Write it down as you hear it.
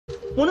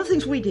One of the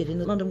things we did in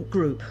the London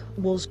group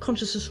was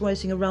consciousness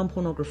raising around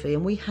pornography,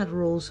 and we had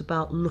rules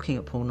about looking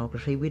at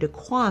pornography. We'd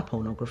acquire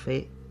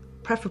pornography,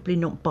 preferably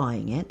not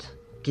buying it,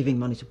 giving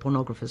money to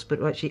pornographers,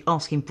 but actually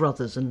asking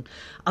brothers and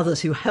others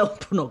who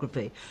held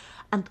pornography.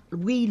 And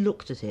we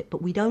looked at it,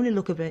 but we'd only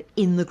look at it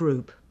in the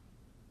group.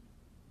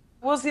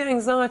 Was the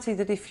anxiety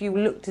that if you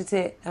looked at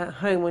it at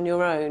home on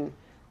your own,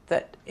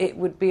 that it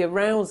would be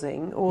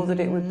arousing or that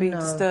it would be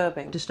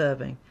disturbing?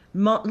 Disturbing.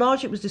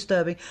 Largely it was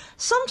disturbing.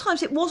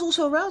 Sometimes it was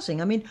also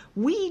arousing. I mean,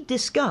 we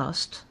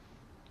discussed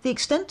the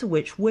extent to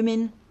which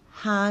women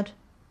had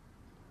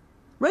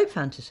rape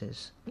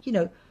fantasies. You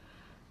know,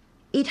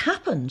 it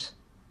happened.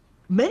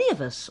 Many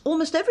of us,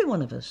 almost every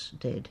one of us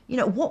did. You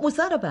know, what was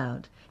that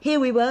about? Here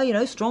we were, you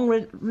know, strong,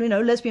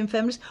 lesbian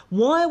feminists.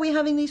 Why are we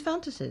having these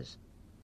fantasies?